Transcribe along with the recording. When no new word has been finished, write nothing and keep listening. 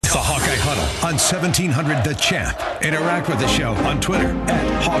The Hawkeye Huddle on 1700 The Champ. Interact with the show on Twitter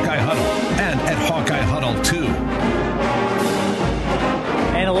at Hawkeye Huddle and at Hawkeye Huddle 2.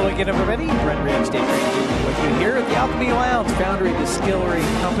 And hello again, everybody. Brent Ridge, Dave Green, with you here at the Alchemy Lounge, Foundry Distilling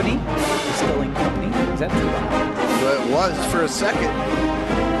Company. Is that too loud? Well, it was for a second.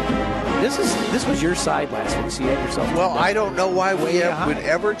 This was your side last week, so you had yourself. Well, I don't know why we would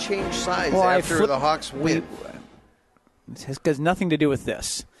ever change sides after the Hawks win. It has nothing to do with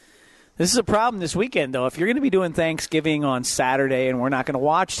this. This is a problem this weekend, though. If you're going to be doing Thanksgiving on Saturday and we're not going to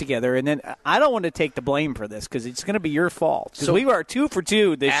watch together, and then I don't want to take the blame for this because it's going to be your fault. Because we are 2 for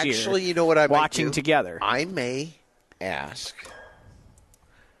 2 this year. Actually, you know what I might watching do? Together. I may ask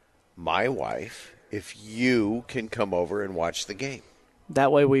my wife if you can come over and watch the game.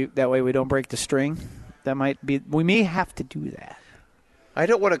 That way we don't break the string. That might be. We may have to do that. I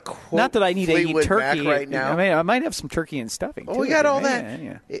don't want to quote not that I need to eat turkey Mac right now. I mean, I might have some turkey and stuffing. Oh, too. we got all that.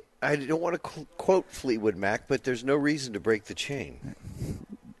 Yeah. I don't want to quote Fleetwood Mac, but there's no reason to break the chain.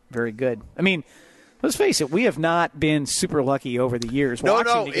 Very good. I mean, let's face it, we have not been super lucky over the years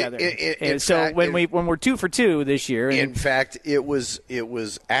watching together. When we're 2 for 2 this year. In fact, it was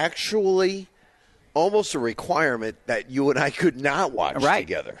actually almost a requirement that you and I could not watch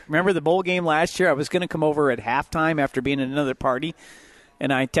together. Remember the bowl game last year? I was going to come over at halftime after being at another party.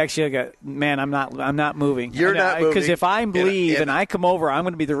 And I text you, I go, man, I'm not moving. You're not moving. Because if I leave and I come over, I'm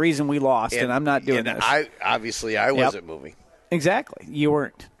going to be the reason we lost, and I'm not doing this. I wasn't moving. Exactly. You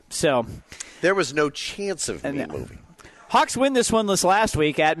weren't. So there was no chance of me moving. Hawks win this last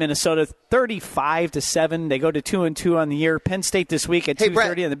week at Minnesota, 35-7. They go to 2-2 on the year. Penn State this week at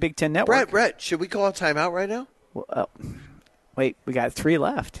 2:30 on the Big Ten Network. Brett, should we call a timeout right now? Well, wait, we got 3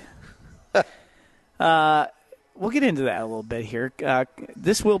 left. We'll get into that a little bit here.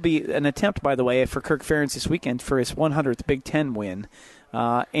 This will be an attempt, by the way, for Kirk Ferentz this weekend for his 100th Big Ten win.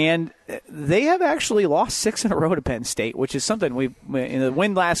 And they have actually lost 6 in a row to Penn State, which is something the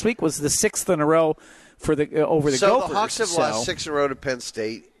win last week was the 6th in a row for over the Gophers. So the Hawks have lost 6 in a row to Penn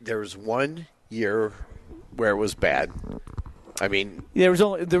State. There was 1 year where it was bad. I mean, there was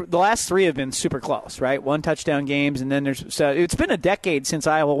only the last 3 have been super close, right? 1 touchdown games, and then it's been a decade since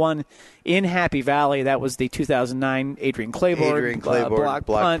Iowa won in Happy Valley. That was the 2009 Adrian Claiborne block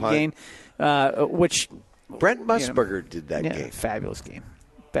punt game, which Brent Musburger did that game. Fabulous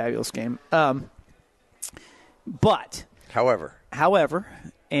game. But however,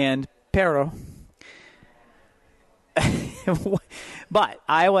 and Pero. But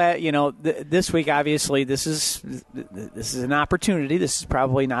Iowa, this week, obviously, this is an opportunity. This is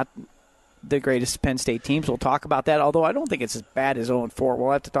probably not the greatest Penn State teams. We'll talk about that, although I don't think it's as bad as 0-4.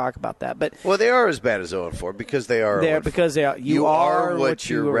 We'll have to talk about that. But they are as bad as 0-4 because they are. Because they are. You are what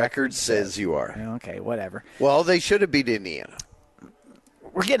your record says you are. Okay, whatever. Well, they should have beat Indiana.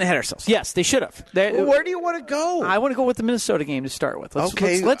 We're getting ahead of ourselves. Yes, they should have. Where do you want to go? I want to go with the Minnesota game to start with. Let's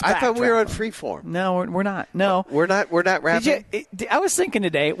I thought we were on freeform. No, we're not. No, we're not rapping. I was thinking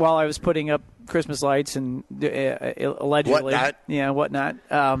today while I was putting up Christmas lights and allegedly, whatnot,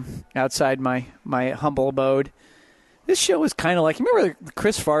 outside my humble abode. This show was kind of like, you remember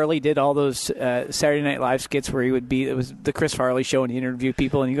Chris Farley did all those Saturday Night Live skits where it was the Chris Farley show and he interviewed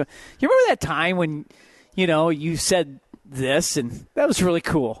people, and you remember that time when you said this, and that was really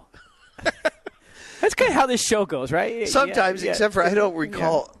cool. That's kind of how this show goes, right? Sometimes, except for I don't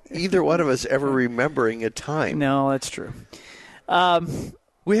recall either one of us ever remembering a time. No, that's true.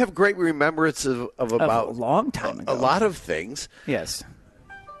 We have great remembrance of about a long time ago. A lot of things. Yes.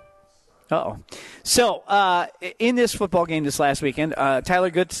 Uh-oh. So, in this football game this last weekend,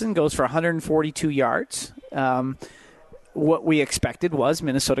 Tyler Goodson goes for 142 yards. What we expected was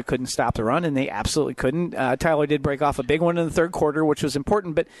Minnesota couldn't stop the run, and they absolutely couldn't. Tyler did break off a big one in the third quarter, which was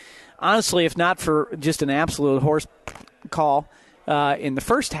important. But honestly, if not for just an absolute horse call in the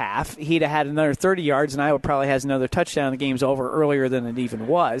first half, he'd have had another 30 yards, and Iowa probably has another touchdown. The game's over earlier than it even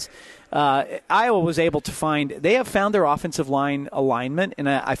was. Iowa was able to they have found their offensive line alignment, and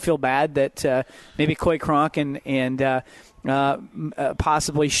I feel bad that maybe Coy Cronk and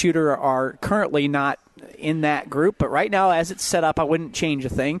possibly Shooter are currently not in that group, but right now as it's set up, I wouldn't change a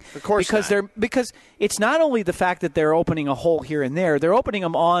thing. Of course, because it's not only the fact that they're opening a hole here and there; they're opening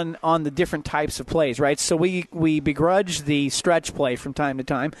them on the different types of plays, right? So we begrudge the stretch play from time to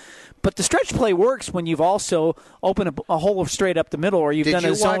time, but the stretch play works when you've also opened a hole straight up the middle, or you've done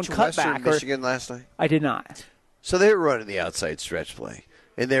a zone cutback. Did you watch Western Michigan last night? I did not. So they were running the outside stretch play,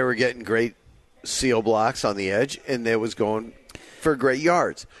 and they were getting great seal blocks on the edge, and they was going for great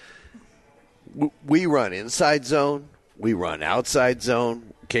yards. We run inside zone. We run outside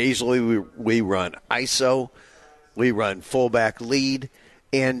zone. Occasionally we run ISO. We run fullback lead.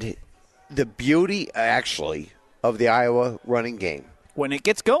 And the beauty, actually, of the Iowa running game, when it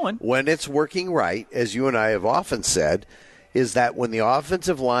gets going, when it's working right, as you and I have often said, is that when the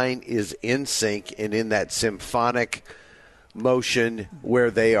offensive line is in sync and in that symphonic motion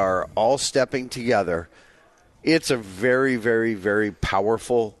where they are all stepping together, it's a very, very, very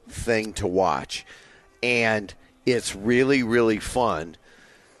powerful thing to watch. And it's really, really fun.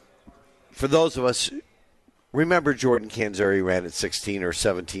 For those of us, remember Jordan Canzeri ran it 16 or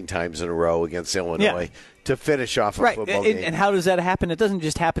 17 times in a row against Illinois to finish off a football game. And how does that happen? It doesn't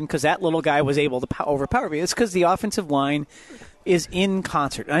just happen because that little guy was able to overpower me. It's because the offensive line is in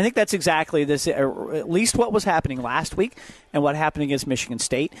concert. And I think that's exactly this, at least what was happening last week and what happened against Michigan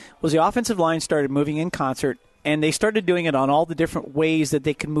State, was the offensive line started moving in concert, and they started doing it on all the different ways that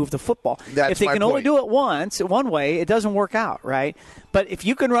they can move the football. That's if they my can point. only do it once, one way, it doesn't work out, right? But if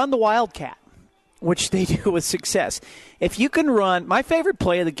you can run the Wildcat, which they do with success, if you can run, my favorite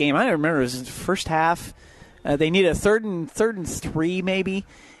play of the game, I don't remember, it was the first half. They needed a third and 3 maybe,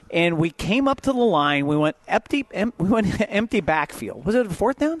 and we came up to the line. We went empty backfield. Was it a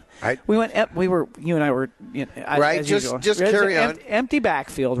fourth down? You and I were right. Just carry on. Empty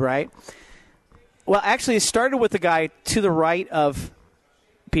backfield, right? Well, actually, it started with the guy to the right of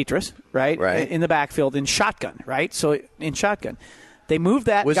Petrus, right? In the backfield in shotgun, right? So in shotgun, they moved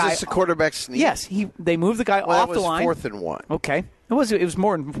that was guy. Was this a quarterback sneak? Yes, they moved the guy off the line. That was 4th and 1. Okay, it was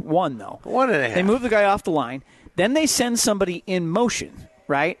more than 1 though. 1.5. They moved the guy off the line. Then they send somebody in motion,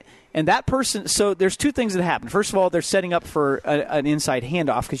 right? And that person, so there's two things that happen. First of all, they're setting up for an inside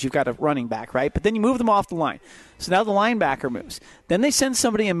handoff because you've got a running back, right? But then you move them off the line. So now the linebacker moves. Then they send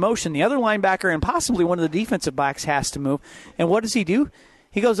somebody in motion. The other linebacker and possibly one of the defensive backs has to move. And what does he do?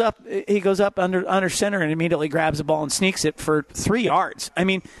 He goes up under center and immediately grabs the ball and sneaks it for 3 yards. I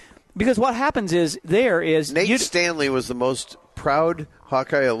mean, because what happens is Nate Stanley was the most proud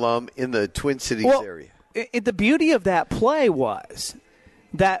Hawkeye alum in the Twin Cities area. The beauty of that play was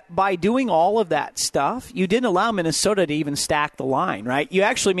that by doing all of that stuff, you didn't allow Minnesota to even stack the line, right? You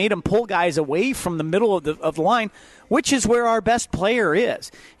actually made them pull guys away from the middle of the line, which is where our best player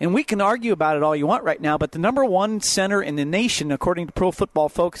is. And we can argue about it all you want right now, but the number 1 center in the nation, according to Pro Football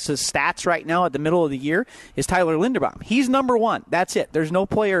Focus's stats right now at the middle of the year, is Tyler Linderbaum. He's number 1. That's it. There's no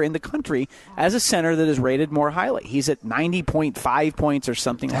player in the country as a center that is rated more highly. He's at 90.5 points or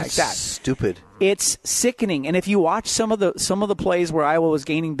something like that. That's stupid. It's sickening. And if you watch some of the plays where Iowa was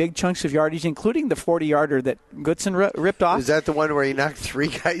gaining big chunks of yardage, including the 40-yarder that Goodson ripped off. Is that the one where he knocked 3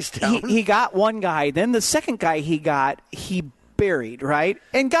 guys down? He got one guy. Then the second guy he buried, right?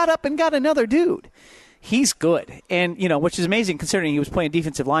 And got up and got another dude. He's good. And, which is amazing considering he was playing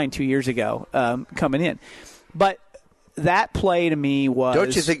defensive line 2 years ago coming in. But that play to me was...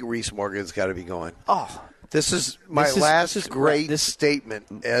 Don't you think Reese Morgan's got to be going? Oh, this is my last great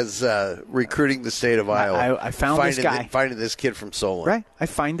statement as recruiting the state of Iowa. I found this guy. Finding this kid from Solon. Right. I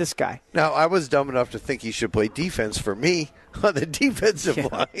find this guy. Now, I was dumb enough to think he should play defense for me on the defensive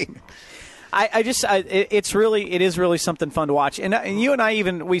line. It is really something fun to watch. And you and I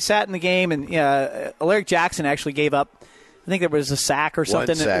we sat in the game, and Alaric Jackson actually gave up. I think there was a sack or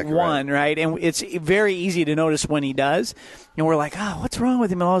something. Right? And it's very easy to notice when he does. And we're like, oh, what's wrong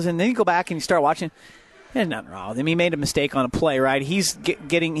with him? And then you go back and you start watching. There's nothing wrong with him. He made a mistake on a play, right? He's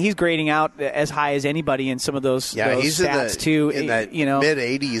grading out as high as anybody in some of those he's stats too. In that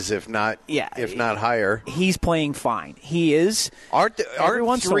mid-80s, if not higher. He's playing fine. He is. Aren't 3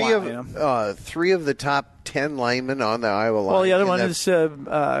 of the top 10 linemen on the Iowa line? Well, the other one is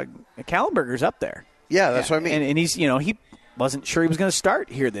Kallenberger's up there. Yeah, that's what I mean. And he's he wasn't sure he was going to start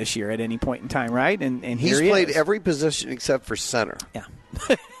here this year at any point in time, right? And he's played every position except for center. Yeah.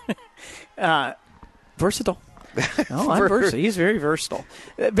 Versatile. I'm versatile. He's very versatile.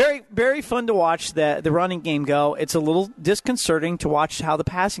 Very, very fun to watch the running game go. It's a little disconcerting to watch how the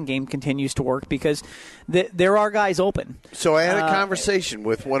passing game continues to work because there are guys open. So I had a conversation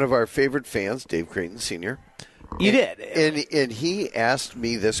with one of our favorite fans, Dave Creighton Sr. You did. And he asked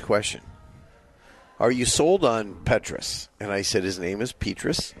me this question. Are you sold on Petrus? And I said his name is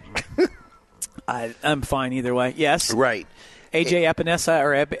Petrus. I'm fine either way. Yes. Right. AJ Epinesa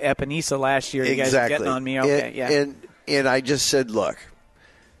or Epinesa last year. You guys are getting on me. Okay, And I just said, look,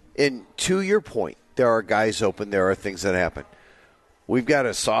 and to your point, there are guys open. There are things that happen. We've got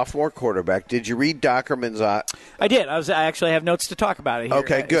a sophomore quarterback. Did you read Dockerman's? I did. I actually have notes to talk about it here.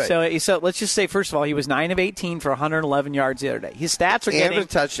 Okay, good. So let's just say, first of all, he was 9 of 18 for 111 yards the other day. His stats are getting... And a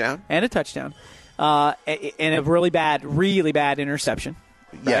touchdown. And a touchdown. And a really bad interception.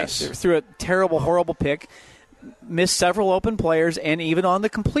 Right? Yes. Threw a terrible, horrible pick. Missed several open players, and even on the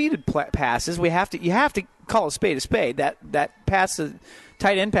completed passes, you have to call a spade a spade. That pass to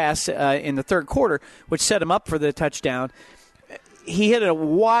tight end pass in the third quarter, which set him up for the touchdown. He hit a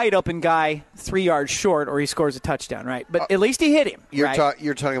wide open guy 3 yards short, or he scores a touchdown, right? But at least he hit him. You're right?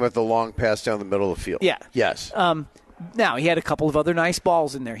 You're talking about the long pass down the middle of the field. Yeah. Yes. Now he had a couple of other nice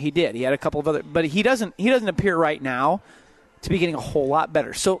balls in there. He did. He had a couple of other, but he doesn't appear right now to be getting a whole lot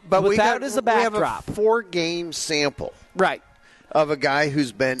better. So, but with that as a backdrop, we have a 4-game sample, right, of a guy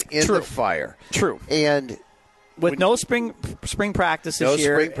who's been in the fire. True. And with no spring practice this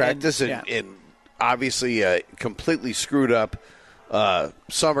year. No spring practice and obviously completely screwed up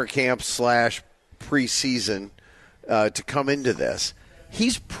summer camp / preseason to come into this.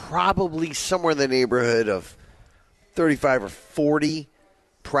 He's probably somewhere in the neighborhood of 35 or 40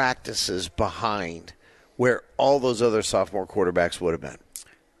 practices behind where all those other sophomore quarterbacks would have been.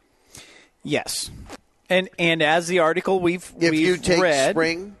 Yes. And as the article we've you take read,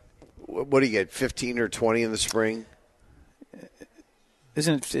 spring, what do you get, 15 or 20 in the spring?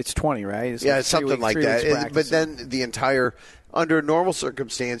 Isn't it's 20, right? It's something like that. But then the entire, under normal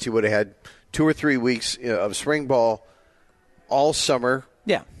circumstance, you would have had 2 or 3 weeks of spring ball all summer.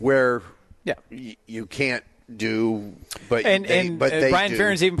 Yeah. Where you can't do, but Brian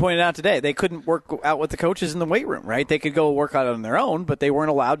Ferentz even pointed out today they couldn't work out with the coaches in the weight room, right? They could go work out on their own, but they weren't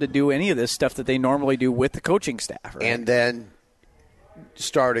allowed to do any of this stuff that they normally do with the coaching staff. Right? And then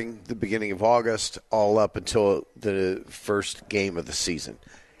starting the beginning of August, all up until the first game of the season.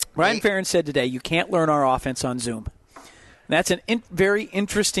 Brian Ferentz said today, you can't learn our offense on Zoom. And that's a very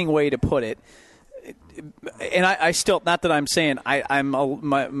interesting way to put it. And I still, not that I'm saying me,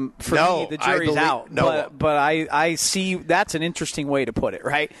 the jury's out. No. But I see that's an interesting way to put it,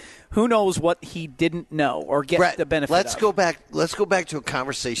 right? Who knows what he didn't know or get Brett, the benefit let's of. Let's go back to a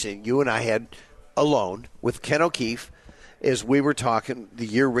conversation you and I had alone with Ken O'Keefe as we were talking the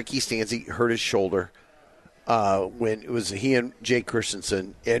year Ricky Stanzi hurt his shoulder when it was he and Jake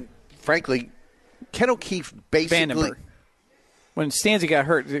Christensen. And frankly, Ken O'Keefe basically. Vandenberg. When Stanzi got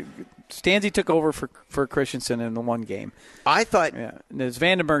hurt, Stanzi took over for Christensen in the one game. I thought. Yeah. And there's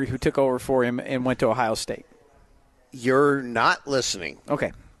Vandenberg who took over for him and went to Ohio State. You're not listening.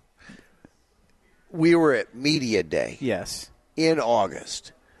 Okay. We were at Media Day. Yes. In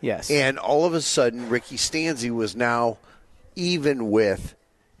August. Yes. And all of a sudden, Ricky Stanzi was now even with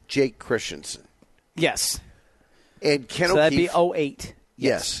Jake Christensen. Yes. And Ken so O'Keefe. That'd be 08.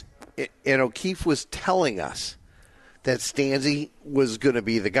 Yes. And O'Keefe was telling us that Stanzi was going to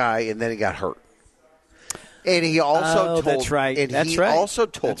be the guy, and then he got hurt. And he also told that's right. And that's he right. also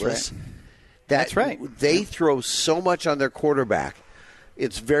told us that they throw so much on their quarterback,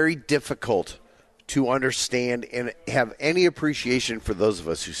 it's very difficult to understand and have any appreciation for those of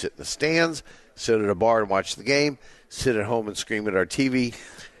us who sit in the stands, sit at a bar and watch the game, sit at home and scream at our TV,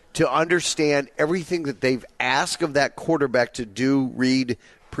 to understand everything that they've asked of that quarterback to do, read,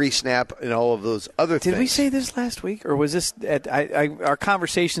 pre-snap, and all of those other things. Did we say this last week, or was this our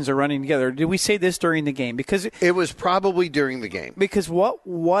conversations are running together? Did we say this during the game? Because it was probably during the game. Because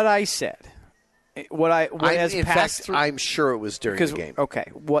what I said, I'm sure it was during the game. Okay,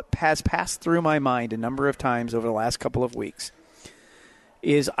 what has passed through my mind a number of times over the last couple of weeks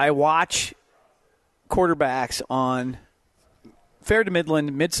is I watch quarterbacks on fair to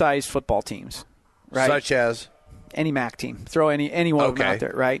mid-sized football teams, right? Such as any MAC team. Throw any one of them out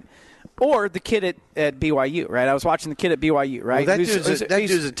there, right? Or the kid at BYU, right? I was watching the kid at BYU, right? Well, that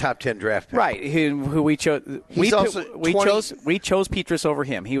dude's a top 10 draft pick, right? Who we chose? We chose Petrus over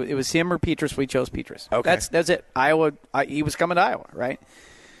him. It was him or Petrus. We chose Petrus. Okay, that's it. Iowa. He was coming to Iowa, right?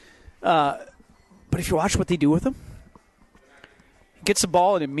 But if you watch what they do with him, he gets the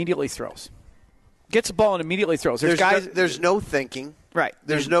ball and immediately throws. There's no thinking. Right.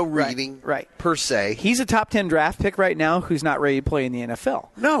 There's no reading right. per se. He's a top 10 draft pick right now who's not ready to play in the NFL.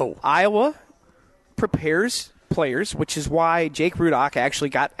 No. Iowa prepares players, which is why Jake Rudock actually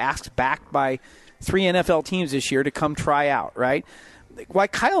got asked back by 3 NFL teams this year to come try out, right? Why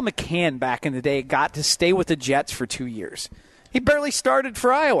Kyle McCann back in the day got to stay with the Jets for 2 years. He barely started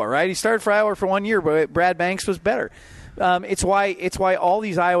for Iowa, right? He started for Iowa for 1 year, but Brad Banks was better. It's why all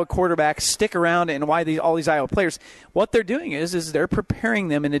these Iowa quarterbacks stick around, and why all these Iowa players, what they're doing is they're preparing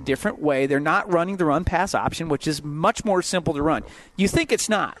them in a different way. They're not running the run-pass option, which is much more simple to run. You think it's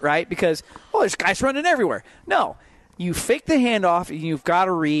not, right? Because, there's guys running everywhere. No. You fake the handoff, and you've got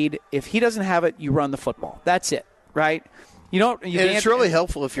to read. If he doesn't have it, you run the football. That's it, right? It's really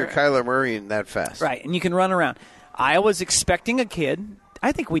helpful if you're Kyler Murray and that fast. Right, and you can run around. Iowa's expecting a kid.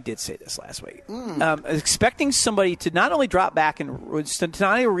 I think we did say this last week. Expecting somebody to not only drop back and to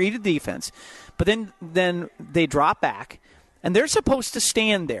not only read the defense, but then they drop back And they're supposed to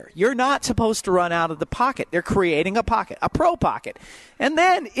stand there. You're not supposed to run out of the pocket. They're creating a pocket, a pro pocket. And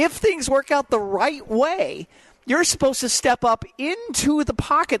then if things work out the right way, you're supposed to step up into the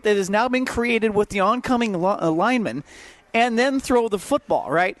pocket that has now been created with the oncoming lineman and then throw the football,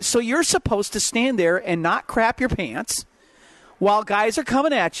 right? So you're supposed to stand there and not crap your pants while guys are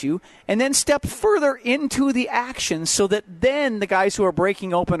coming at you, and then step further into the action so that then the guys who are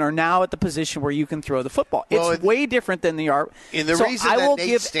breaking open are now at the position where you can throw the football. It's way different than the art. And the so reason I that will Nate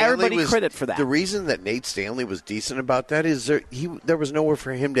give Stanley everybody credit for that. The reason that Nate Stanley was decent about that is there was nowhere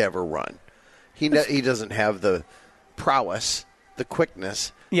for him to ever run. He doesn't have the prowess, the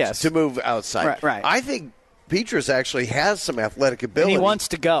quickness to move outside. Right. I think Petrus actually has some athletic ability. And he wants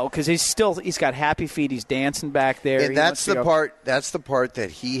to go because he's got happy feet. He's dancing back there. And that's the part. That's the part that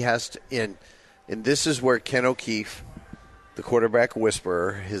he has to. And this is where Ken O'Keefe, the quarterback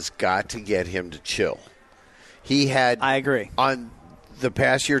whisperer, has got to get him to chill. I agree. On the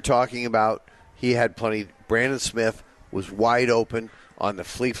past year, talking about he had plenty. Brandon Smith was wide open on the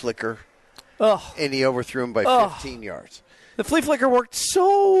flea flicker, and he overthrew him by 15 yards. The flea flicker worked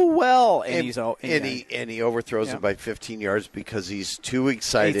so well, and he overthrows him by 15 yards because he's too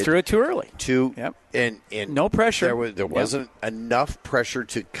excited. He threw it too early. And no pressure. There wasn't enough pressure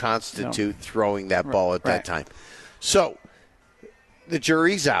to constitute throwing that ball at that time. So the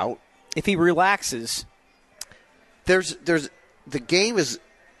jury's out. If he relaxes, there's the game.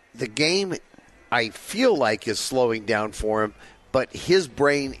 I feel like is slowing down for him, but his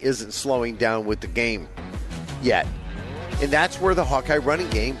brain isn't slowing down with the game yet. And that's where the Hawkeye running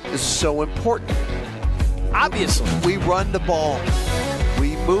game is so important. Obviously. We run the ball.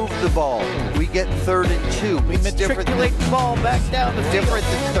 We move the ball. We get 3rd and 2. We matriculate the ball back down the field. Different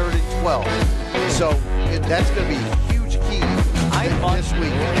than 3rd and 12. So that's going to be a huge key this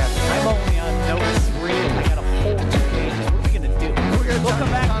week. I'm only on note 3. I got a whole 2 pages. What are we going to do? We'll come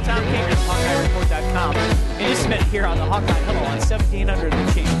back to Tom Kager at HawkeyeReport.com in just a minute here on the Hawkeye Huddle on 1700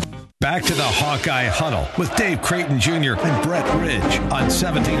 The Champ. Back to the Hawkeye Huddle with Dave Creighton Jr. and Brett Ridge on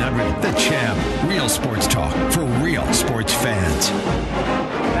 1700 The Champ. Real sports talk for real sports fans.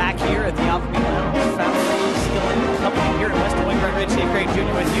 Back here at the Alchemy Lounge, Foundry Distilling Company here in West Des Moines. Brett Ridge, Dave Creighton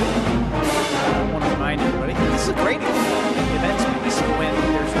Jr. with you. I want to remind everybody, this is a great event when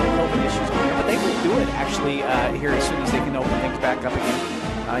there's no COVID issues going on, but they will do it actually here as soon as they can open things back up again.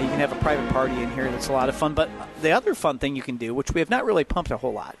 You can have a private party in here that's a lot of fun. But the other fun thing you can do, which we have not really pumped a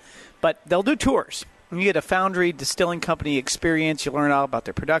whole lot, but they'll do tours. You get a Foundry Distilling Company experience. You learn all about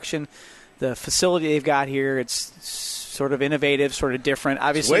their production, the facility they've got here. It's sort of innovative, sort of different.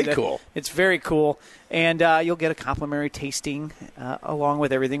 Obviously, it's way cool. It's very cool. And you'll get a complimentary tasting along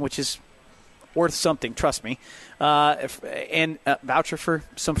with everything, which is worth something, trust me. And voucher for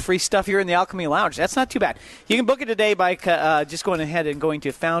some free stuff here in the Alchemy Lounge. That's not too bad. You can book it today by just going ahead and going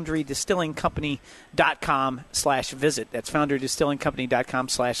to foundrydistillingcompany.com/visit. That's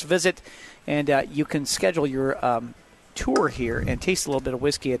foundrydistillingcompany.com/visit. And you can schedule your tour here and taste a little bit of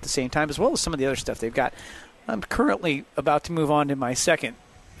whiskey at the same time, as well as some of the other stuff they've got. I'm currently about to move on to my second.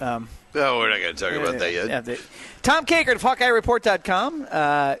 No, we're not going to talk about that yet. Tom Kager of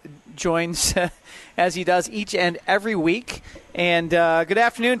HawkeyeReport.com joins as he does each and every week. And good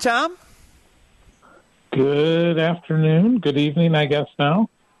afternoon, Tom. Good afternoon. Good evening, I guess, now.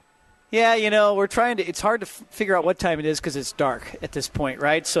 Yeah, we're trying to – it's hard to figure out what time it is because it's dark at this point,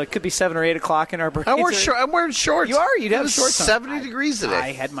 right? So it could be 7 or 8 o'clock in our brains. I'm wearing shorts. You are? You'd have shorts on. 70 degrees today.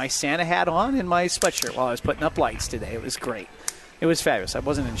 I had my Santa hat on and my sweatshirt while I was putting up lights today. It was great. It was fabulous. I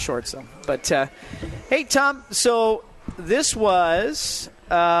wasn't in shorts, though. But, hey, Tom, so this was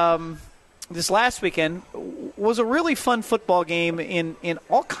this last weekend was a really fun football game in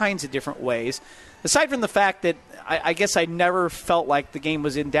all kinds of different ways, aside from the fact that I guess I never felt like the game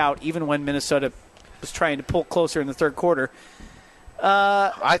was in doubt, even when Minnesota was trying to pull closer in the third quarter.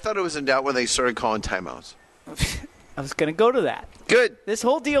 I thought it was in doubt when they started calling timeouts. I was going to go to that. Good. This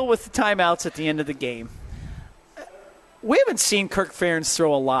whole deal with the timeouts at the end of the game. We haven't seen Kirk Ferentz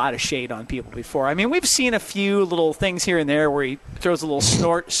throw a lot of shade on people before. I mean, we've seen a few little things here and there where he throws a little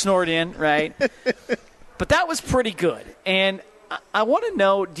snort in, right? But that was pretty good. And I want to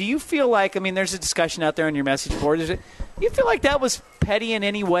know, do you feel like, I mean, there's a discussion out there on your message board. Do you feel like that was petty in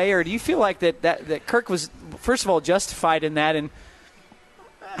any way, or do you feel like that Kirk was, first of all, justified in that? And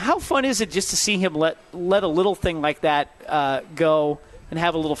how fun is it just to see him let a little thing like that go and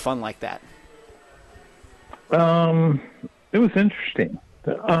have a little fun like that? It was interesting.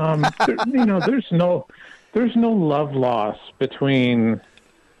 There's no love loss between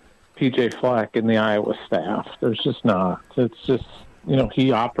PJ Fleck and the Iowa staff. There's just not. It's just,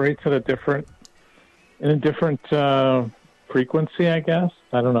 he operates at a different frequency, I guess.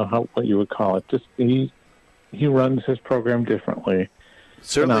 I don't know what you would call it. Just he runs his program differently.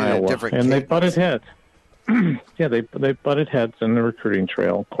 Certainly in Iowa, a different and cadence. they butted heads. Yeah, they butted heads in the recruiting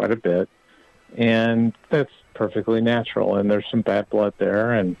trail quite a bit, and that's perfectly natural. And there's some bad blood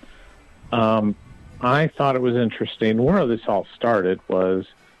there. And I thought it was interesting. Where this all started was,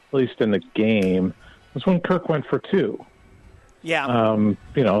 at least in the game, was when Kirk went for 2. Yeah.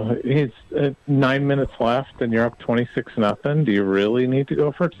 He's 9 minutes left, and you're up 26-0. Do you really need to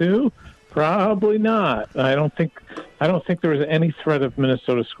go for 2? Probably not. I don't think there was any threat of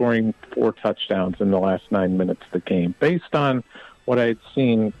Minnesota scoring 4 touchdowns in the last 9 minutes of the game, based on what I had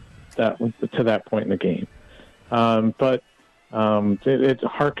seen to that point in the game. But it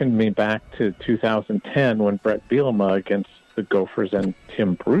harkened me back to 2010 when Brett Bielema against the Gophers and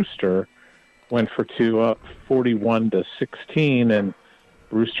Tim Brewster went for 2 up 41-16, and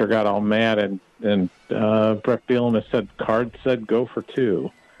Brewster got all mad, and Brett Bielema said, "Card said go for 2."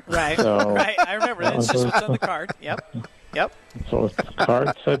 Right, so, right. I remember that. It's just what's on the card. Yep. So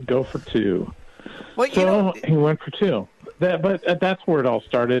card said go for 2. Well, he went for 2. But that's where it all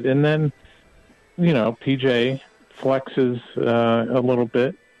started. And then, PJ flexes a little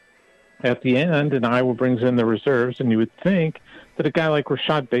bit at the end, and Iowa brings in the reserves. And you would think that a guy like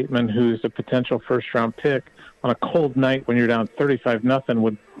Rashad Bateman, who's a potential first-round pick, on a cold night when you're down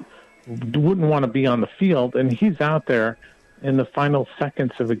 35-0, wouldn't want to be on the field. And he's out there in the final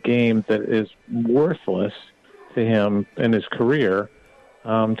seconds of a game that is worthless to him in his career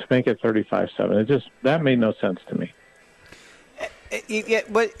to make it 35-7. That made no sense to me.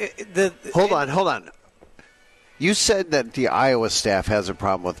 Hold on. You said that the Iowa staff has a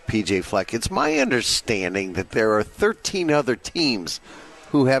problem with P.J. Fleck. It's my understanding that there are 13 other teams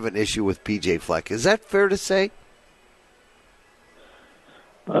who have an issue with P.J. Fleck. Is that fair to say?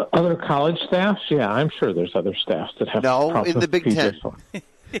 Other college staffs? Yeah, I'm sure there's other staffs that have problems in the with Big P.J. Ten.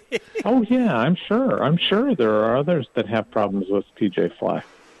 Oh, yeah, I'm sure. I'm sure there are others that have problems with P.J. Fleck.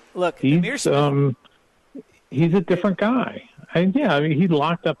 Look, he's a different guy. He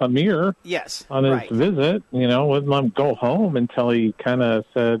locked up Amir on his visit, wouldn't let him go home until he kind of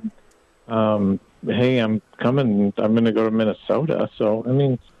said, hey, I'm coming, I'm going to go to Minnesota. So,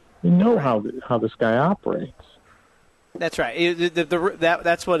 how this guy operates. That's right.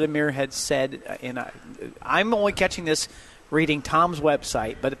 That's what Amir had said. And I'm only catching this reading Tom's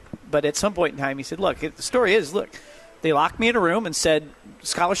website, but at some point in time he said, look, the story is, they locked me in a room and said,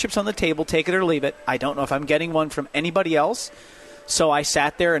 scholarship's on the table, take it or leave it. I don't know if I'm getting one from anybody else. So I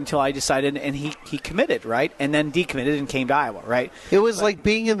sat there until I decided, and he committed, right? And then decommitted and came to Iowa, right? It was like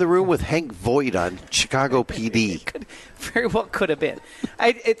being in the room with Hank Voigt on Chicago PD. Very well could have been.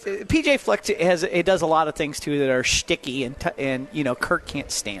 PJ Fleck does a lot of things, too, that are shticky, and Kirk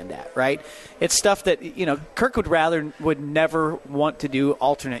can't stand that, right? It's stuff that, Kirk would never want to do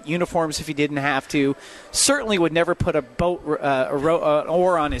alternate uniforms if he didn't have to. Certainly would never put an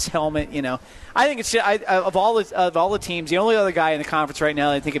oar on his helmet, I think it's of all the teams, the only other guy in the conference right now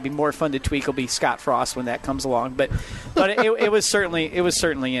that I think it'd be more fun to tweak will be Scott Frost when that comes along. But it was certainly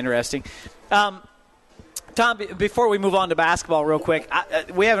interesting. Tom, before we move on to basketball, real quick,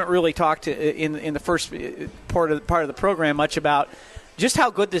 we haven't really talked in the first part of the program much about just how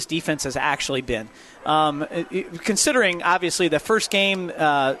good this defense has actually been. Considering obviously the first game,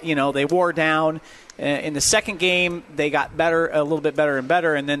 they wore down. In the second game, they got better, a little bit better and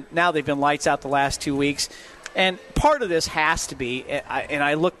better, and then now they've been lights out the last 2 weeks. And part of this has to be, and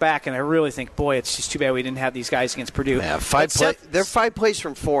I look back and I really think, boy, it's just too bad we didn't have these guys against Purdue. Yeah, they're 5 plays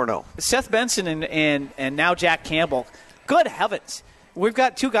from 4-0. Seth Benson and now Jack Campbell. Good heavens. We've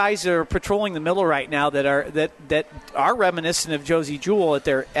got 2 guys that are patrolling the middle right now that are reminiscent of Josie Jewell at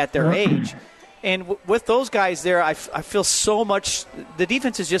their age. And with those guys there, I feel so much – the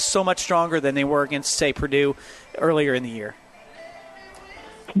defense is just so much stronger than they were against, say, Purdue earlier in the year.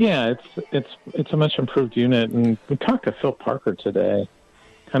 Yeah, it's a much improved unit. And we talked to Phil Parker today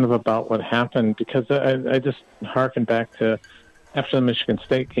kind of about what happened, because I just harkened back to after the Michigan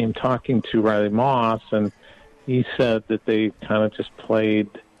State game talking to Riley Moss, and he said that they kind of just played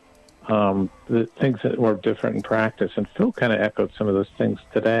the things that were different in practice. And Phil kind of echoed some of those things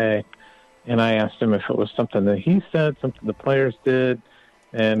today. And I asked him if it was something that he said, something the players did.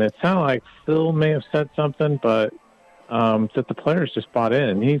 And it sounded like Phil may have said something, but that the players just bought in.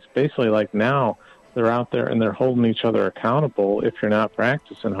 And he's basically like, now they're out there and they're holding each other accountable. If you're not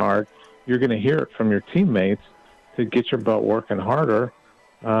practicing hard, you're going to hear it from your teammates to get your butt working harder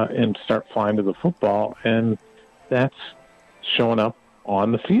and start flying to the football. And that's showing up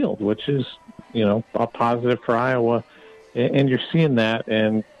on the field, which is, a positive for Iowa. And you're seeing that.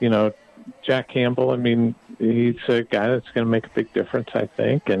 And, Jack Campbell, he's a guy that's going to make a big difference, I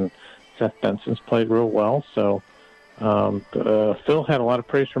think. And Seth Benson's played real well. So Phil had a lot of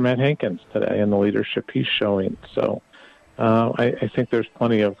praise for Matt Hankins today and the leadership he's showing. So I think there's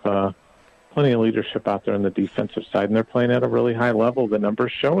plenty of leadership out there on the defensive side, and they're playing at a really high level. The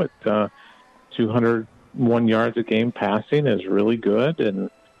numbers show it. 201 yards a game passing is really good, and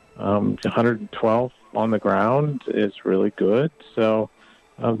 112 on the ground is really good. So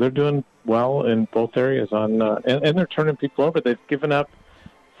they're doing well in both areas. And they're turning people over. They've given up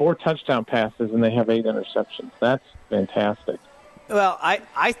 4 touchdown passes, and they have 8 interceptions. That's fantastic. Well,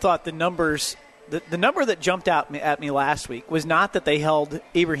 I thought the numbers, the number that jumped out at me last week was not that they held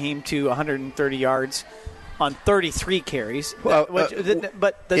Ibrahim to 130 yards on 33 carries. Well,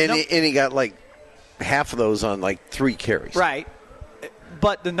 And he got like half of those on like 3 carries. Right.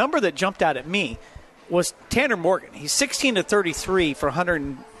 But the number that jumped out at me was Tanner Morgan. He's 16 to 33 for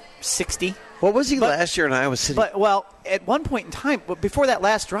 160. What was he last year in Iowa City? Well, at one point in time, before that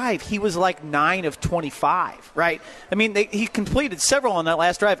last drive, he was like 9 of 25, right? I mean, he completed several on that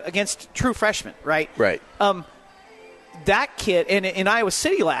last drive against true freshmen, right? Right. That kid, in Iowa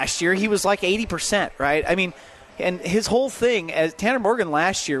City last year, he was like 80%, right? I mean, and his whole thing, as Tanner Morgan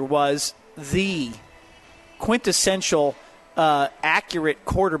last year, was the quintessential accurate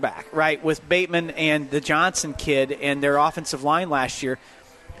quarterback, right, with Bateman and the Johnson kid and their offensive line last year.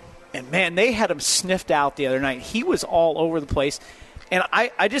 And, man, they had him sniffed out the other night. He was all over the place. And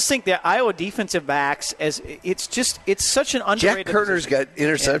I just think that Iowa defensive backs, it's such an underrated Jack Kerner's position. got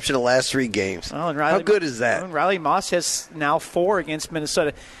interception the last 3 games. Well, and How good is that? And Riley Moss has now 4 against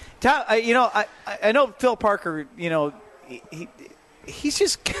Minnesota. I know Phil Parker, he's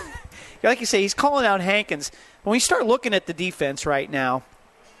just, like you say, he's calling out Hankins. When we start looking at the defense right now,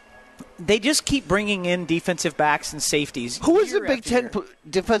 they just keep bringing in defensive backs and safeties. Who was the Big Ten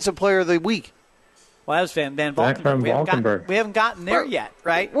Defensive Player of the Week? Well, that was Van Valkenburg. We haven't gotten there yet,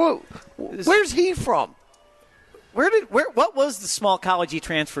 right? Well, where's he from? What was the small college he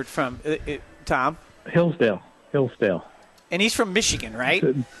transferred from, Tom? Hillsdale. And he's from Michigan, right?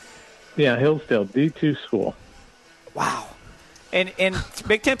 Yeah, Hillsdale, D2 school. Wow. And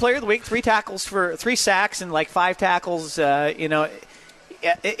Big Ten Player of the Week, 3 sacks and like 5 tackles.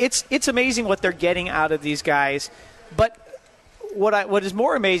 It's amazing what they're getting out of these guys. But what is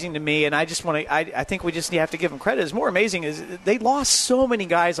more amazing to me, and I think we just have to give them credit, is more amazing is they lost so many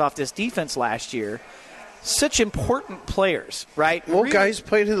guys off this defense last year. Such important players, right? Well, really, guys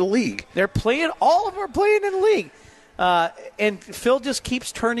playing in the league. They're playing. All of them are playing in the league, and Phil just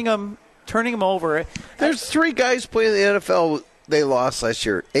keeps turning them over. There's 3 guys playing in the NFL they lost last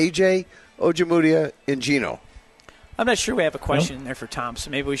year: AJ, Ojemudia, and Gino. I'm not sure we have a question in there for Tom, so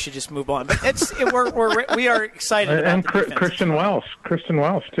maybe we should just move on. But we are excited about the defense. Kristen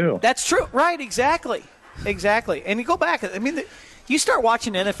Welsh too. That's true, right? Exactly. And you go back. I mean, you start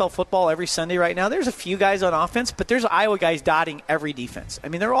watching NFL football every Sunday right now. There's a few guys on offense, but there's Iowa guys dotting every defense. I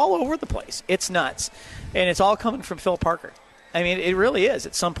mean, they're all over the place. It's nuts, and it's all coming from Phil Parker. I mean, it really is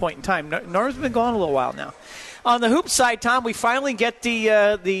at some point in time. Norm's been gone a little while now. On the hoop side, Tom, we finally get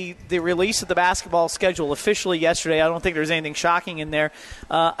the release of the basketball schedule officially yesterday. I don't think there's anything shocking in there.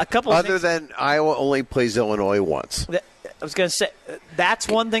 A couple other than Iowa only plays Illinois once. I was going to say that's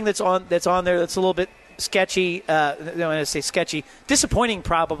one thing that's on there that's a little bit sketchy. I don't want to say sketchy, disappointing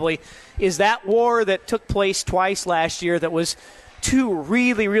probably, is that war that took place twice last year. That was 2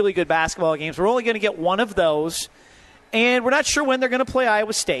 really, really good basketball games. We're only going to get one of those, and we're not sure when they're going to play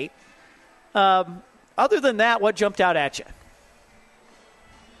Iowa State. Other than that, what jumped out at you?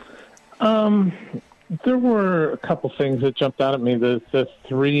 There were a couple things that jumped out at me. The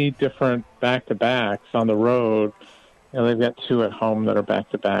 3 different back-to-backs on the road. They've got 2 at home that are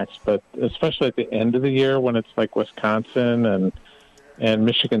back-to-backs, but especially at the end of the year when it's like Wisconsin and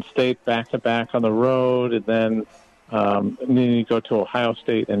Michigan State back-to-back on the road, and then you go to Ohio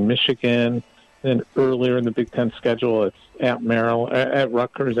State and Michigan. Then earlier in the Big Ten schedule, it's at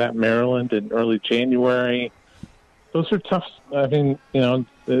Rutgers, at Maryland in early January. Those are tough. I mean,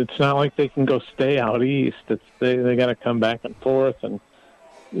 it's not like they can go stay out east. They got to come back and forth, and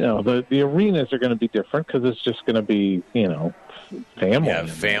the arenas are going to be different because it's just going to be family. Yeah,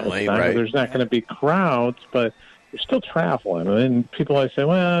 family, right? There's not going to be crowds, but you're still traveling. And people always say,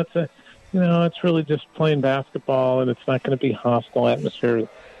 well, it's really just playing basketball, and it's not going to be hostile atmosphere.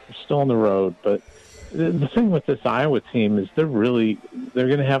 They're still on the road, but the thing with this Iowa team is they're going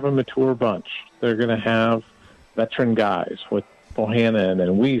to have a mature bunch. They're going to have veteran guys with Bohannon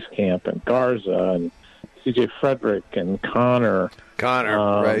and Wieskamp and Garza and C.J. Frederick and Connor.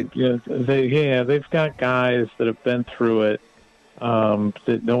 Right? They've got guys that have been through it,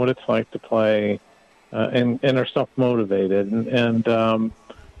 that know what it's like to play and are self-motivated. And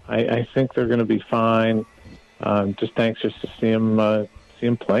I think they're going to be fine. Just anxious to see them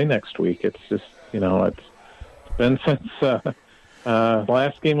play next week. It's just, it's been since the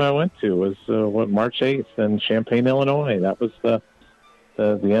last game I went to was March 8th in Champaign, Illinois. That was the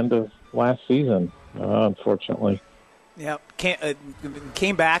end of last season, unfortunately. Yeah,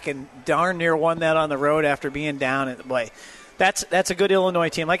 came back and darn near won that on the road after being down at the play. That's a good Illinois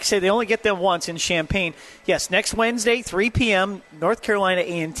team. Like I say, they only get them once in Champaign. Yes, next Wednesday, 3 p.m., North Carolina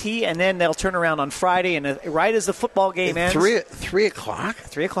A&T, and then they'll turn around on Friday, and right as the football game ends. 3 o'clock?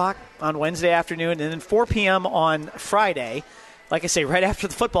 3 o'clock on Wednesday afternoon, and then 4 p.m. on Friday. Like I say, right after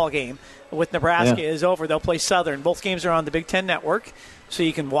the football game with Nebraska is over, they'll play Southern. Both games are on the Big Ten Network, so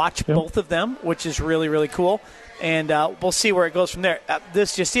you can watch both of them, which is really, really cool. And we'll see where it goes from there.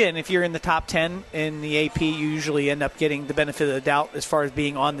 This just in, if you're in the top 10 in the AP, you usually end up getting the benefit of the doubt as far as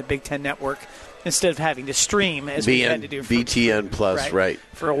being on the Big Ten Network instead of having to stream as we had to do for BTN Plus, right.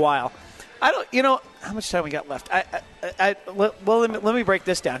 For a while. I don't, how much time we got left? Let me break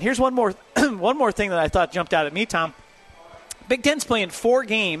this down. Here's one more thing that I thought jumped out at me, Tom. Big Ten's playing 4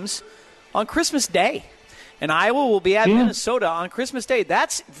 games on Christmas Day. And Iowa will be at Minnesota on Christmas Day.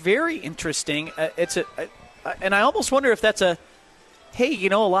 That's very interesting. And I almost wonder if that's a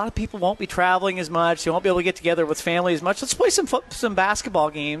lot of people won't be traveling as much. They won't be able to get together with family as much. Let's play some basketball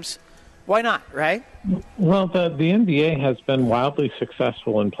games. Why not, right? Well, the NBA has been wildly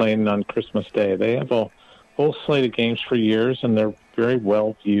successful in playing on Christmas Day. They have a whole slate of games for years, and they're very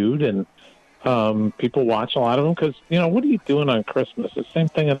well viewed. And people watch a lot of them because, what are you doing on Christmas? The same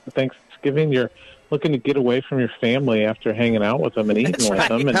thing at Thanksgiving. You're looking to get away from your family after hanging out with them and eating with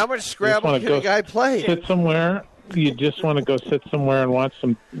them. And how much Scrabble can a guy play? Sit somewhere. You just want to go sit somewhere and watch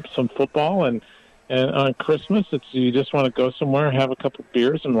some football. And on Christmas, you just want to go somewhere, have a couple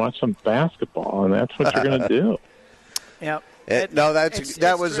beers, and watch some basketball. And that's what you're going to do. Yep. That's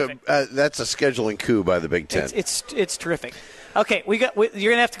a scheduling coup by the Big Ten. It's terrific. Okay, you're going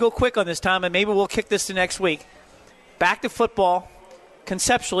to have to go quick on this, Tom, and maybe we'll kick this to next week. Back to football.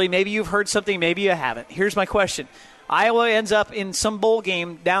 Conceptually, maybe you've heard something, maybe you haven't. Here's my question. Iowa ends up in some bowl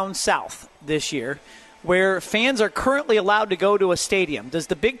game down south this year where fans are currently allowed to go to a stadium. Does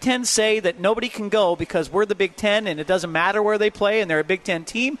the Big Ten say that nobody can go because we're the Big Ten and it doesn't matter where they play and they're a Big Ten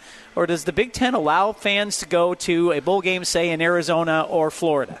team? Or does the Big Ten allow fans to go to a bowl game, say, in Arizona or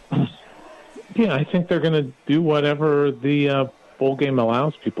Florida? Yeah, I think they're going to do whatever the bowl game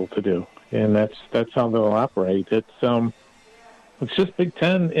allows people to do, and that's how they'll operate. It's just Big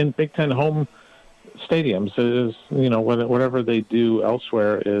Ten in Big Ten home stadiums. Is whatever they do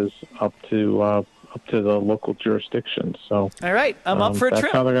elsewhere is up to the local jurisdiction. So all right, I'm up for a trip.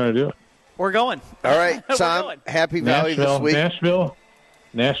 That's how they're going to do it. We're going. All right, Tom. Happy Valley this week.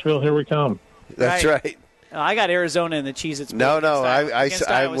 Nashville, here we come. That's right. I got Arizona in the Cheez-Its.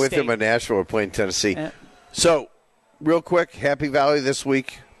 I'm with him in Nashville. We're playing Tennessee. So, real quick, Happy Valley this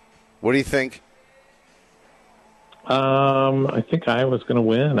week. What do you think? I think Iowa's going to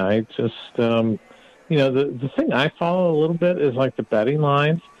win. I just, the thing I follow a little bit is like the betting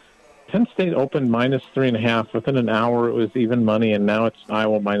lines. Penn State opened -3.5. Within an hour, it was even money, and now it's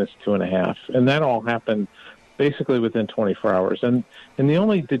Iowa -2.5. And that all happened basically within 24 hours. And the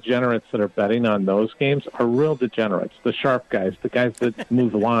only degenerates that are betting on those games are real degenerates, the sharp guys, the guys that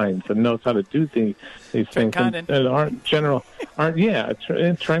move lines and knows how to do these things and aren't Trent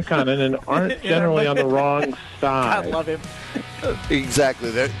Condon and aren't generally on the wrong side. I love him. Exactly.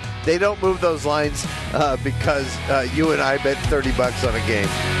 They don't move those lines because you and I bet $30 on a game.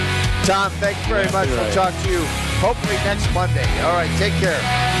 Tom, thanks very much. Right. We'll talk to you hopefully next Monday. All right, take care.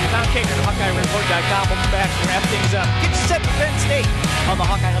 Tom Kager at HawkeyeReport.com. We'll come back and wrap things up. Get you set for Penn State on the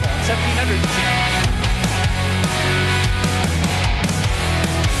Hawkeye Huddle at 1700.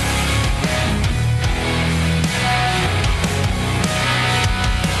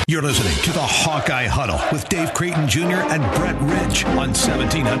 You're listening to the Hawkeye Huddle with Dave Creighton Jr. and Brett Ridge on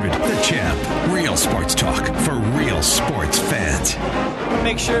 1700 The Champ. Real sports talk for real sports fans.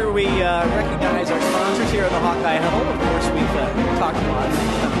 Make sure we recognize our sponsors here on the Hawkeye Huddle. Of course, we've talked a lot.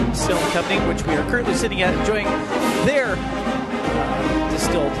 Still Company, which we are currently sitting at enjoying their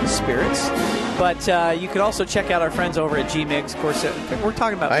distilled spirits. But you could also check out our friends over at G-Mix. Of course, we're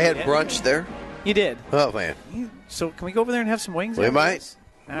talking about... I had brunch there. You did? Oh, man. So can we go over there and have some wings? We might.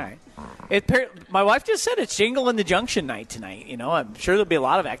 All right. My wife just said it's Jingle in the Junction night tonight. I'm sure there'll be a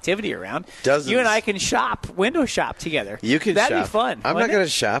lot of activity around. Dozens. You and I can window shop together. You can That'd shop. Be fun. I'm not going to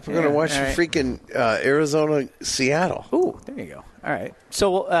shop. I'm going to watch freaking Arizona, Seattle. Ooh, there you go. All right.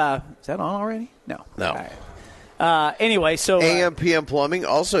 So is that on already? No. No. All right. Anyway, so AM, PM Plumbing,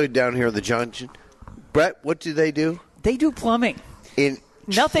 also down here in the Junction. Brett, what do they do? They do plumbing.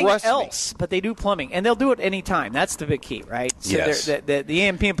 Nothing Trust else, but they do plumbing, and they'll do it anytime. That's the big key, right? So yes. The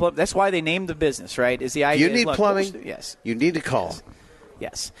AMP and plumbing, that's why they named the business, right? Is the idea? You need plumbing? Yes. You need to call.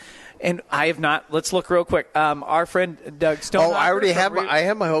 Yes. And I have not. Let's look real quick. Our friend Doug Stonehocker. Oh, I already have. I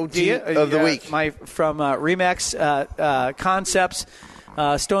have my home team of the week. From Remax Concepts,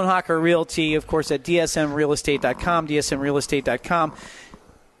 Stonehocker Realty, of course, at dsmrealestate.com, dsmrealestate.com.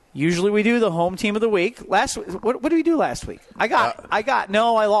 Usually we do the home team of the week. What did we do last week? I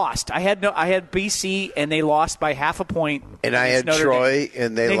lost. I had BC and they lost by half a point. And I had Troy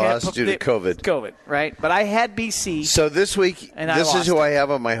and they lost due to COVID. COVID, right? But I had BC. So this week, this is who I have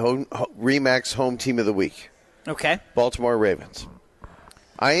on my Remax home team of the week. Okay. Baltimore Ravens.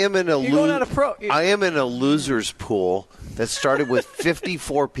 I am in a losers pool that started with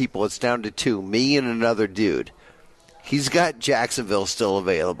 54 people. It's down to 2, me and another dude. He's got Jacksonville still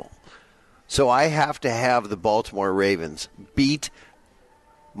available. So I have to have the Baltimore Ravens beat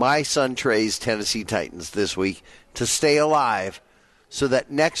my son Trey's Tennessee Titans this week to stay alive so that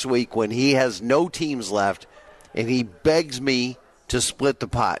next week when he has no teams left and he begs me to split the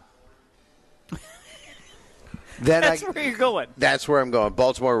pot. That's where you're going. That's where I'm going.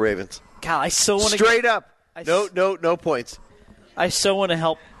 Baltimore Ravens. God, I so want to straight up. No points. I so want to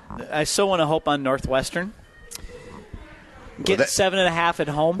help. I so want to hope on Northwestern. Getting 7.5 at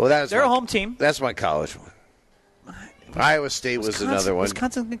home. Well, they're a home team. That's my college one. Iowa State was another one.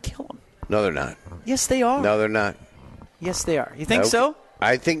 Wisconsin's going to kill them. No, they're not. Yes, they are. No, they're not. Yes, they are. You think so?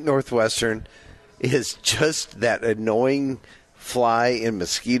 I think Northwestern is just that annoying fly and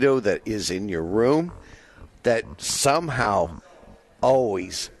mosquito that is in your room that somehow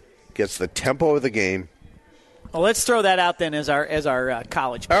always gets the tempo of the game. Well, let's throw that out then as our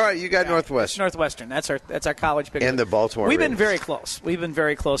college pick. All right, you got Northwestern. Northwestern. That's our college pick. And the Baltimore We've been Ravens. very close. We've been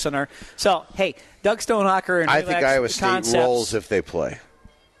very close on our. So hey, Doug Stonehocker and I think Iowa State Concepts rolls if they play.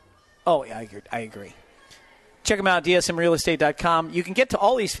 Oh yeah, I agree. Check them out, dsmrealestate.com. You can get to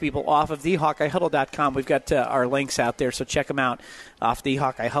all these people off of thehawkeyehuddle.com. We've got our links out there, so check them out off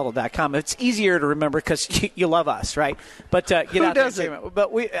thehawkeyehuddle.com. It's easier to remember because you love us, right? But get Who out does there. it?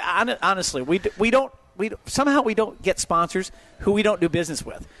 But honestly, we don't get sponsors who we don't do business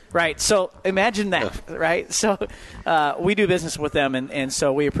with, right? So imagine that, right? So we do business with them, and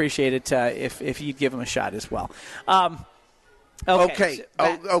so we appreciate it if you'd give them a shot as well. Okay.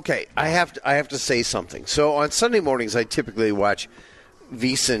 I have to say something. So on Sunday mornings, I typically watch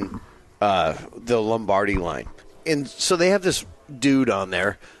VEASAN, the Lombardi line, and so they have this dude on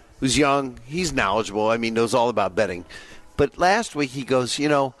there who's young. He's knowledgeable. I mean, knows all about betting. But last week he goes,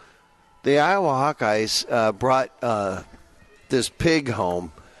 the Iowa Hawkeyes brought this pig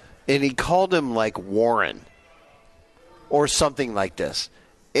home, and he called him like Warren or something like this,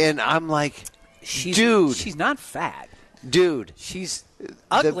 and I'm like, dude, she's not fat. Dude, she's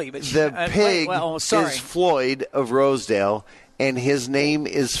ugly, but the pig is Floyd of Rosedale, and his name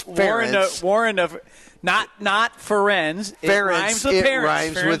is Ferentz. Warren of not Ferenz. It rhymes with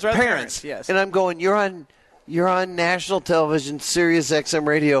parents. Rhymes with parents. Yes. And I'm going, you're on national television, Sirius XM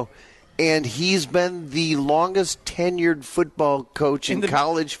radio, and he's been the longest tenured football coach in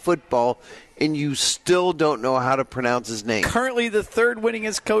college football, and you still don't know how to pronounce his name. Currently the third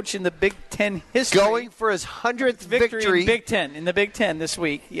winningest coach in the Big Ten history. Going for his 100th victory. In the Big Ten this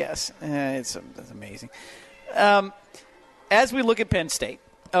week. Yes, it's amazing. As we look at Penn State,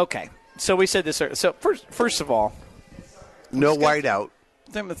 okay, so we said this earlier. So first of all. No whiteout.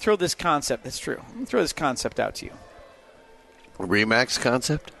 I'm going to throw this concept. That's true. I'm going to throw this concept out to you. Remax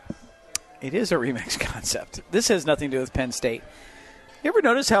concept? It is a Remax concept. This has nothing to do with Penn State. You ever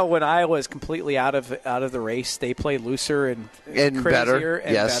notice how when Iowa is completely out of the race, they play looser and crazier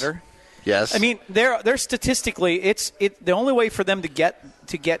and better? Yes. I mean, they're statistically, it's the only way for them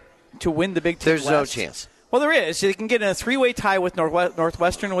to win the Big Ten. There's no chance. Well, there is. They can get in a 3-way tie with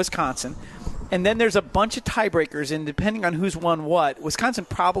Northwestern and Wisconsin, and then there's a bunch of tiebreakers. And depending on who's won what, Wisconsin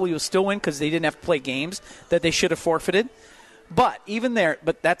probably will still win because they didn't have to play games that they should have forfeited. But even there,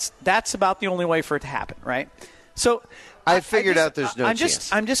 that's about the only way for it to happen, right? So. I figured out there's no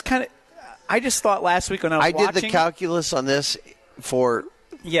chance. I just thought last week when I was watching. I did the calculus on this for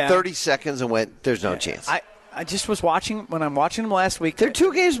 30 seconds and went, there's no chance. I just was watching, when I'm watching them last week. They're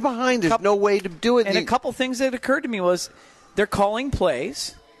 2 games behind. There's no way to do it. And a couple things that occurred to me was they're calling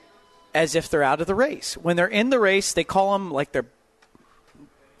plays as if they're out of the race. When they're in the race, they call them like they're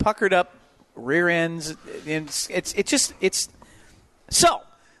puckered up rear ends. So.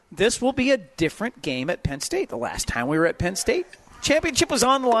 This will be a different game at Penn State. The last time we were at Penn State, championship was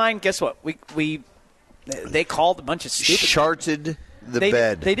on the line. Guess what? They called a bunch of stupid. Charted the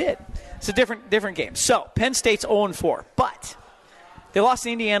bed. They did. It's a different game. So Penn State's 0-4, but they lost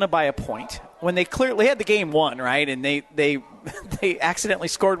to Indiana by a point when they clearly had the game won, right? And they accidentally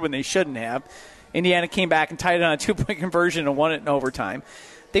scored when they shouldn't have. Indiana came back and tied it on a 2-point conversion and won it in overtime.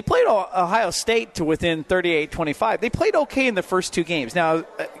 They played Ohio State to within 38-25. They played okay in the first two games. Now,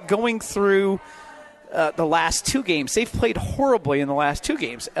 going through the last two games, they've played horribly in the last two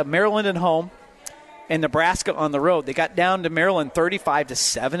games. Maryland at home and Nebraska on the road. They got down to Maryland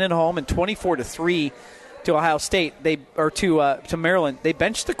 35-7 at home and 24-3 to Ohio State. To Maryland. They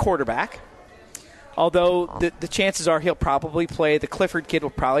benched the quarterback. Although the chances are he'll probably play. The Clifford kid will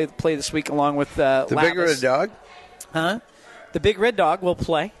probably play this week along with the big red dog. Huh? The big red dog will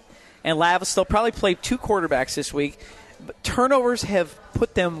play, and Lavis. They'll probably play two quarterbacks this week. But turnovers have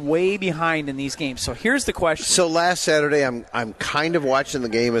put them way behind in these games. So here's the question. So last Saturday, I'm kind of watching the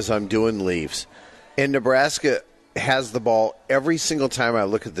game as I'm doing leaves, and Nebraska has the ball every single time I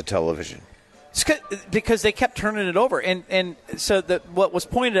look at the television. Because they kept turning it over. And so what was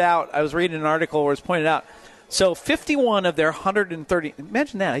pointed out, I was reading an article where it was pointed out, so 51 of their 130,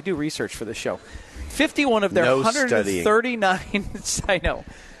 imagine that, I do research for this show. 51 of their 139, I know,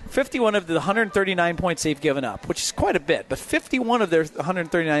 51 of the 139 points they've given up, which is quite a bit, but 51 of their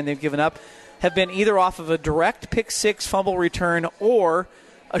 139 they've given up have been either off of a direct pick six fumble return or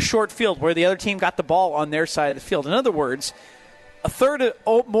a short field where the other team got the ball on their side of the field. In other words,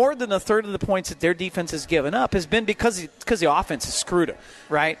 more than a third of the points that their defense has given up has been because the offense has screwed them,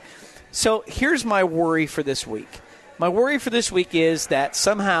 right? So here's my worry for this week. My worry for this week is that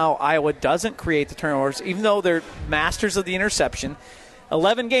somehow Iowa doesn't create the turnovers, even though they're masters of the interception.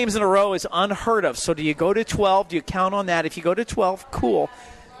 11 games in a row is unheard of. So do you go to 12? Do you count on that? If you go to 12, cool.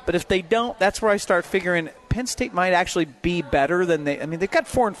 But if they don't, that's where I start figuring Penn State might actually be better than they've got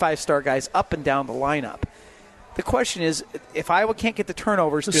 4- and 5-star guys up and down the lineup. The question is, if Iowa can't get the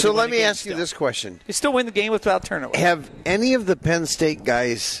turnovers, so let me ask you this question: you still win the game without turnovers? Have any of the Penn State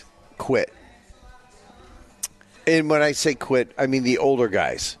guys quit? And when I say quit, I mean the older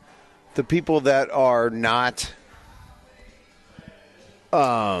guys, the people that are not.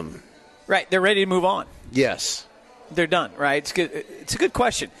 Right, they're ready to move on. Yes, they're done. Right, it's good. It's a good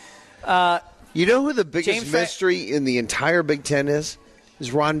question. You know who the biggest mystery in the entire Big Ten is?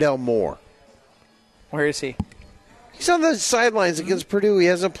 Is Rondell Moore. Where is he? He's on the sidelines against Purdue. He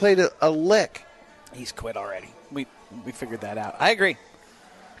hasn't played a lick. He's quit already. We figured that out. I agree.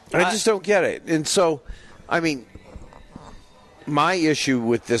 I just don't get it. And so, I mean, my issue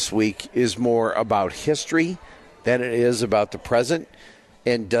with this week is more about history than it is about the present.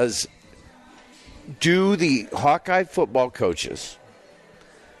 And do the Hawkeye football coaches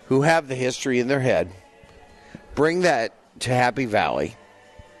who have the history in their head bring that to Happy Valley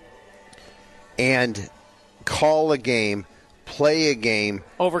and call a game, play a game,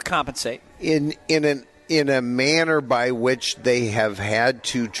 overcompensate in a manner by which they have had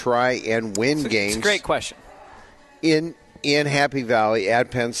to try and win games? It's a great question. In Happy Valley at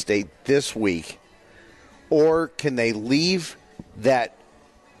Penn State this week, or can they leave that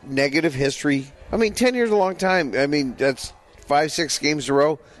negative history? I mean, 10 years is a long time. I mean, that's 5-6 games in a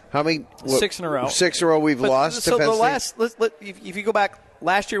row. How many? 6 in a row. 6 in a row we've lost to Penn State. If you go back,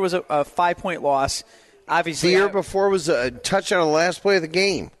 last year was a 5-point loss. Obviously, the year before was a touchdown on the last play of the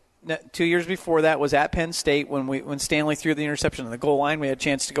game. 2 years before that was at Penn State when Stanley threw the interception on the goal line. We had a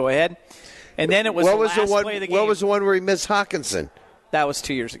chance to go ahead. And then it was play of the game. What was the one where he missed Hawkinson? That was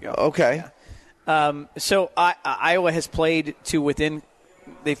 2 years ago. Okay. Yeah. So Iowa has played to within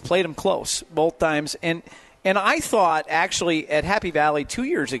 – they've played them close both times. And I thought actually at Happy Valley 2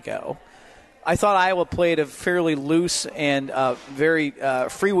 years ago, I thought Iowa played a fairly loose and very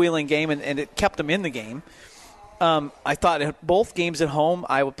freewheeling game, and it kept them in the game. I thought at both games at home,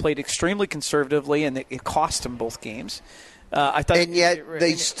 Iowa played extremely conservatively, and it cost them both games. And yet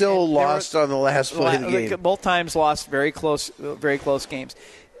they still lost on the last play of the game. Both times lost very close games.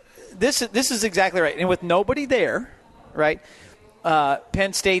 This is exactly right. And with nobody there, right,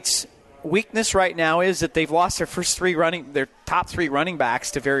 Penn State's weakness right now is that they've lost their top three running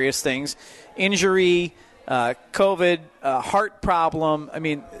backs to various things. Injury, COVID, heart problem. I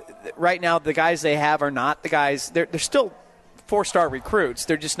mean, right now the guys they have are not the guys. They're still 4-star recruits.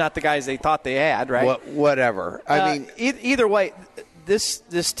 They're just not the guys they thought they had, right? Whatever. I mean, either way,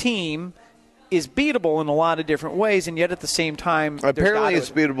 this team is beatable in a lot of different ways, and yet at the same time, apparently it's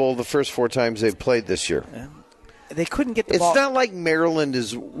beatable the first 4 times they've played this year. Yeah. They couldn't get the ball. It's not like Maryland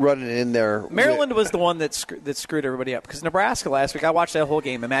is running in there. Maryland was the one that screwed everybody up, because Nebraska last week, I watched that whole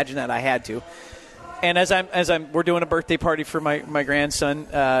game. Imagine that, I had to. And we're doing a birthday party for my grandson.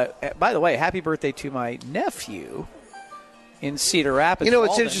 By the way, happy birthday to my nephew. in Cedar Rapids. You know, it's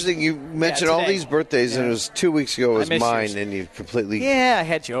Walden. interesting. You mentioned all these birthdays, and it was 2 weeks ago. It was mine, yours. and you completely. Yeah, I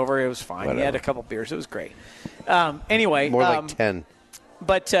had you over. It was fine. Whatever. You had a couple beers. It was great. Anyway. More like 10.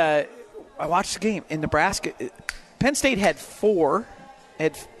 But I watched the game in Nebraska. Penn State had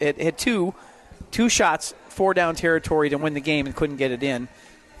had two shots, 4 down territory to win the game and couldn't get it in.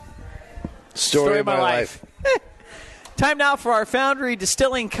 Story of my life. Time now for our Foundry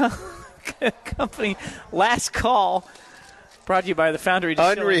Distilling Company last call. Brought to you by the Foundry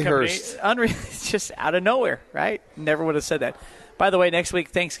Distilling Unrehearsed. Company. Just out of nowhere, right? Never would have said that. By the way, next week,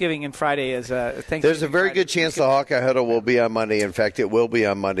 Thanksgiving and Friday is Thanksgiving. There's a very good chance the Hawkeye Huddle will be on Monday. In fact, it will be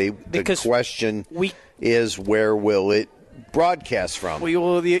on Monday. The question is, where will it broadcast from? We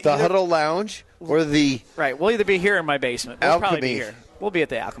will the Huddle Lounge or the... Right. We'll either be here in my basement. We'll probably be here. We'll be at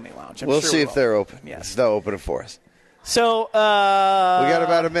the Alchemy Lounge. We'll see if they're open. Yes. They'll open it for us. So, we got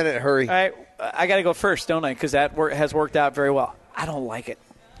about a minute. Hurry. All right. I got to go first, don't I? Because that has worked out very well. I don't like it.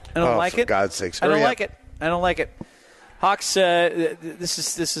 I don't like it. For God's sakes. I don't like it. I don't like it. Hawks, this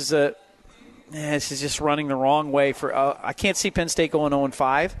is just running the wrong way. I can't see Penn State going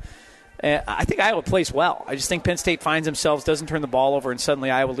 0-5. I think Iowa plays well. I just think Penn State finds themselves, doesn't turn the ball over, and suddenly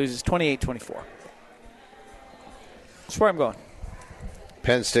Iowa loses 28-24. That's where I'm going.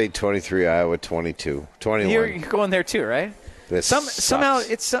 Penn State 23, Iowa 22, 21. You're going there too, right? Somehow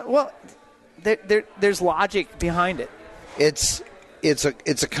it's there's logic behind it. It's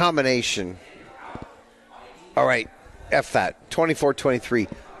a combination. All right, F that. 24-23.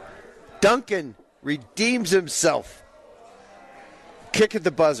 Duncan redeems himself. Kick at the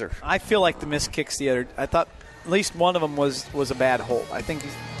buzzer. I feel like the missed kicks I thought at least one of them was a bad hold. I think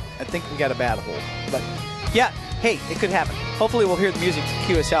we got a bad hold. But yeah, hey, it could happen. Hopefully we'll hear the music to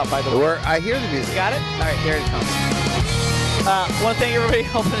cue us out, by the way. I hear the music. Got it? All right, there it comes. I want to thank everybody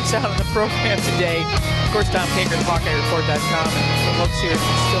helping us out on the program today. Of course, Tom Kaker at HawkeyeReport.com and the folks here at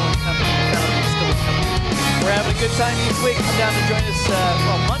Distilling Company, Distilling Company. We're having a good time each week. Come down and join us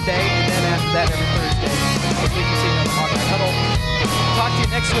Monday, and then after that every Thursday as we continue on the Hawkeye Huddle. Talk to you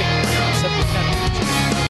next week.